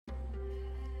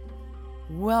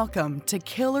Welcome to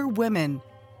Killer Women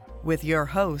with your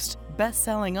host,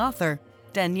 best-selling author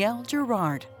Danielle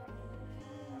Girard.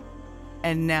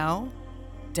 And now,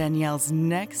 Danielle's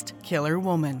next killer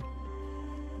woman.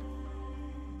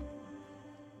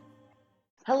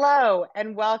 Hello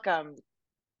and welcome.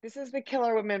 This is the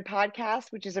Killer Women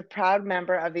podcast, which is a proud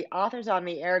member of the Authors on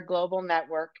the Air Global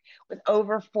Network with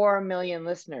over 4 million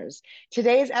listeners.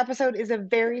 Today's episode is a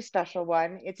very special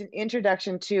one. It's an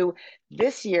introduction to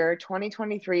this year,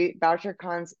 2023,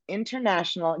 BoucherCon's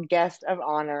International Guest of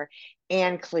Honor,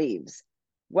 Ann Cleeves.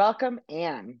 Welcome,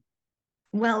 Ann.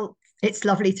 Well, it's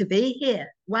lovely to be here.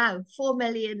 Wow, 4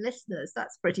 million listeners.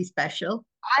 That's pretty special.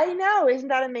 I know, isn't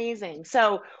that amazing?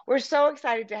 So we're so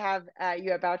excited to have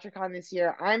you at BoucherCon this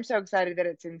year. I'm so excited that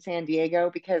it's in San Diego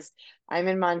because I'm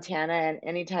in Montana, and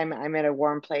anytime I'm at a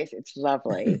warm place, it's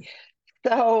lovely.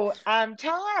 So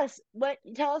tell us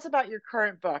about your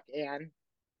current book, Ann.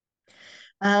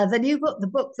 The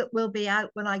book that will be out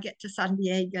when I get to San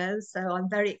Diego. So I'm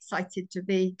very excited to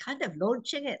be kind of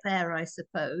launching it there, I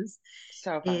suppose.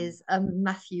 So fun. Is a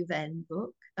Matthew Venn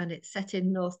book, and it's set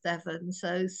in North Devon,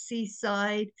 so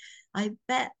seaside. I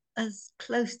bet as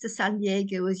close to San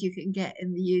Diego as you can get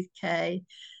in the UK.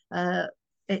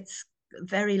 It's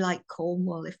very like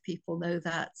Cornwall, if people know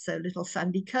that. So little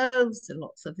sandy coves and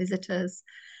lots of visitors.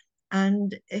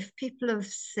 And if people have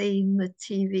seen the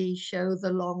TV show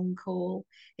The Long Call,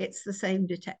 it's the same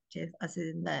detective as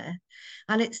in there.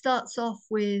 And it starts off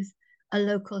with a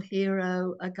local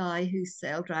hero, a guy who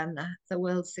sailed around the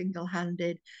world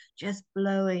single-handed, just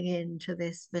blowing into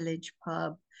this village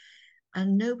pub.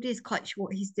 And nobody's quite sure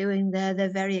what he's doing there. They're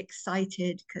very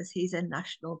excited because he's a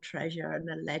national treasure and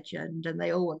a legend, and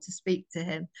they all want to speak to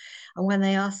him. And when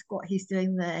they ask what he's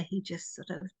doing there, he just sort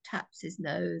of taps his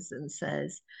nose and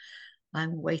says,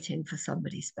 I'm waiting for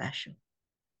somebody special.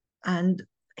 And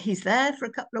he's there for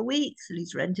a couple of weeks, and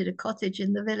he's rented a cottage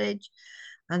in the village,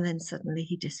 and then suddenly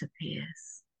he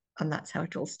disappears. And that's how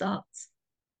it all starts.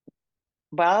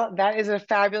 Well, that is a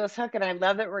fabulous hook, and I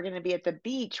love that we're going to be at the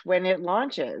beach when it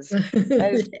launches.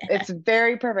 It's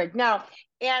very perfect. Now,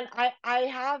 and I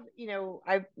have,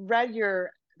 I've read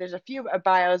there's a few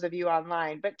bios of you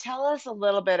online, but tell us a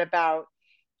little bit about,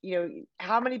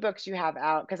 how many books you have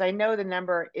out, because I know the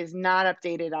number is not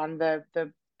updated on the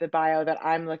bio that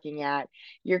I'm looking at.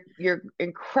 You're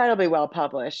incredibly well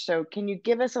published. So can you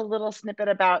give us a little snippet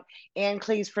about Ann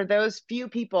Cleeves for those few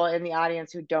people in the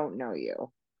audience who don't know you?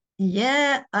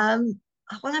 Yeah,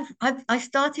 well, I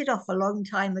started off a long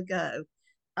time ago.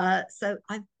 So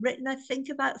I've written, I think,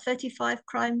 about 35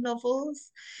 crime novels.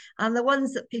 And the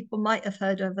ones that people might have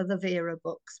heard of are the Vera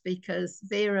books, because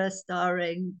Vera,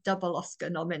 starring double Oscar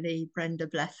nominee Brenda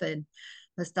Blethyn,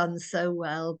 has done so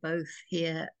well both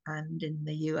here and in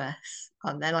the US.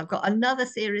 And then I've got another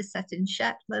series set in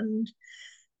Shetland,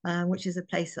 which is a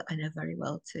place that I know very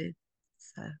well too.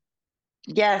 So.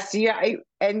 Yes, yeah,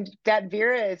 and that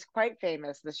Vera is quite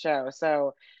famous, the show.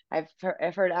 So I've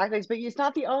heard accolades, but it's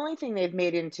not the only thing they've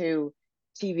made into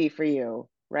TV for you,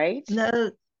 right? No,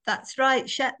 that's right.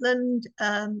 Shetland,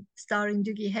 starring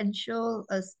Dougie Henshaw,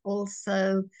 has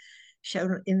also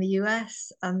shown in the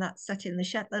US, and that's set in the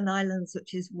Shetland Islands,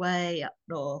 which is way up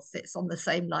north. It's on the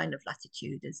same line of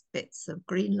latitude as bits of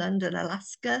Greenland and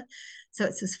Alaska. So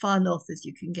it's as far north as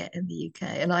you can get in the UK.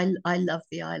 And I love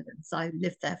the islands. I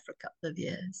lived there for a couple of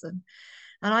years. And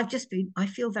I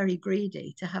feel very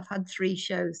greedy to have had 3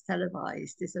 shows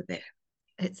televised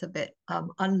it's a bit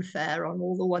unfair on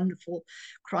all the wonderful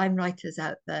crime writers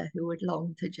out there who would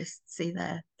long to just see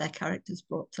their characters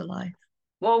brought to life.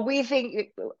 Well,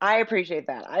 I appreciate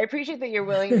that. I appreciate that you're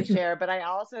willing to share, but I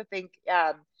also think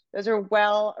those are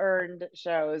well-earned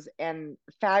shows and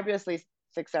fabulously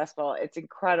successful. It's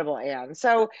incredible, Ann.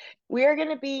 So we are going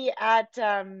to be at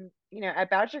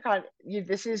BoucherCon.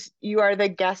 You are the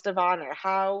guest of honor.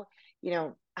 How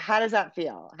does that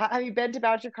feel? Have you been to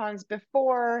BoucherCons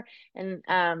before? And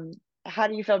how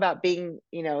do you feel about being,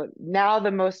 now the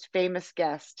most famous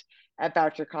guest at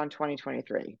BoucherCon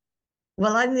 2023?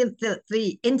 Well, I'm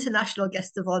the international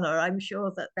guest of honor. I'm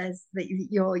sure that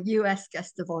your US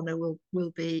guest of honor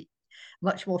will be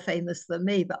much more famous than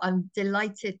me, but I'm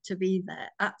delighted to be there.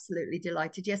 Absolutely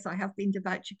delighted. Yes, I have been to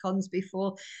BoucherCons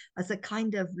before as a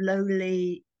kind of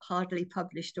lowly, hardly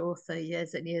published author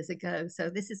years and years ago. So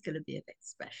this is going to be a bit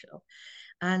special.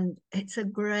 And it's a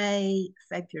grey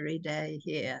February day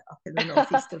here up in the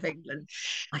northeast of England.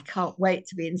 I can't wait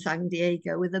to be in San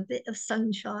Diego with a bit of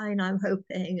sunshine, I'm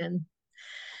hoping, and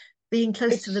being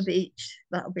close to the beach.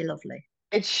 That'll be lovely.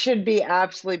 It should be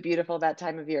absolutely beautiful that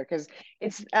time of year because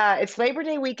it's Labor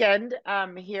Day weekend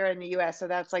here in the US. So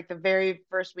that's like the very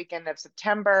first weekend of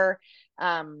September.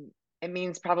 it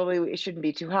means probably it shouldn't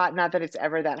be too hot. Not that it's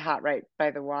ever that hot right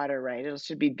by the water, right? It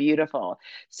should be beautiful.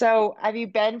 So have you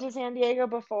been to San Diego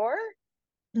before?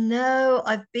 No,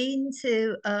 I've been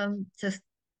to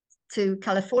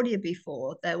California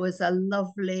before. There was a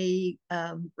lovely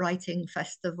writing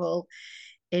festival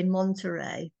in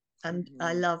Monterey, and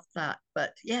I loved that.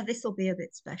 But yeah, this will be a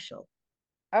bit special.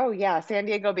 Oh yeah, San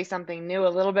Diego will be something new, a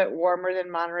little bit warmer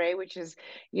than Monterey, which is,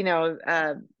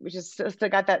 which is still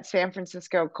got that San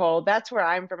Francisco cold. That's where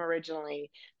I'm from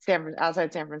originally,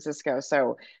 outside San Francisco.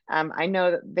 So I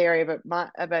know that the area,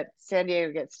 but San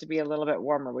Diego gets to be a little bit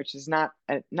warmer, which is not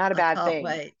a I bad can't thing.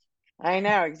 wait. I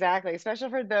know exactly, especially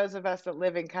for those of us that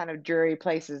live in kind of dreary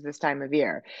places this time of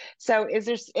year. So, is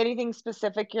there anything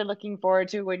specific you're looking forward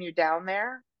to when you're down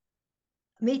there?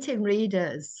 Meeting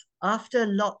readers after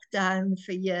lockdown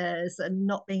for years and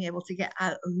not being able to get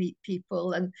out and meet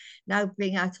people, and now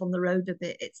being out on the road a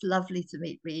bit, it's lovely to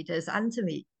meet readers and to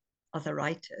meet other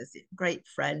writers, great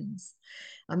friends.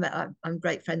 I'm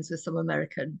great friends with some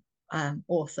American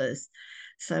authors,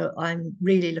 so I'm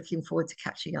really looking forward to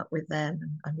catching up with them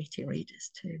and meeting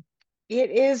readers too. It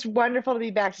is wonderful to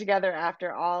be back together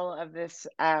after all of this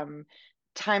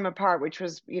time apart, which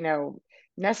was,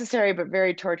 necessary but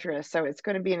very torturous. So it's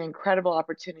going to be an incredible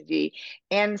opportunity.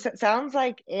 And so it sounds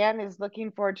like Anne is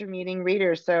looking forward to meeting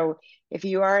readers. So if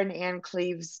you are an Anne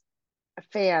Cleeves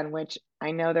fan, which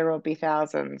I know there will be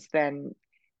thousands, then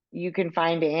you can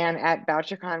find Anne at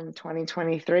BoucherCon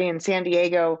 2023 in San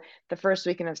Diego the first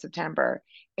weekend of September.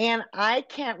 And I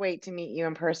can't wait to meet you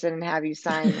in person and have you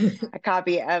sign a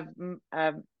copy of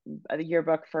the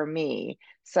yearbook for me.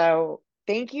 So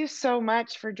thank you so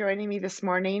much for joining me this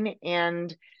morning,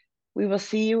 and we will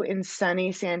see you in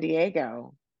sunny San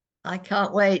Diego. I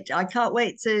can't wait. I can't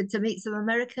wait to meet some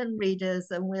American readers,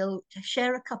 and we'll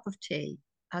share a cup of tea,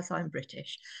 as I'm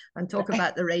British, and talk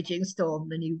about The Raging Storm,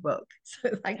 the new book. So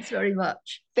thanks very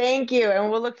much. Thank you, and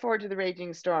we'll look forward to The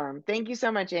Raging Storm. Thank you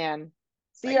so much, Anne.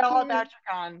 See you Thank all at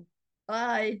you. BoucherCon.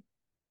 Bye.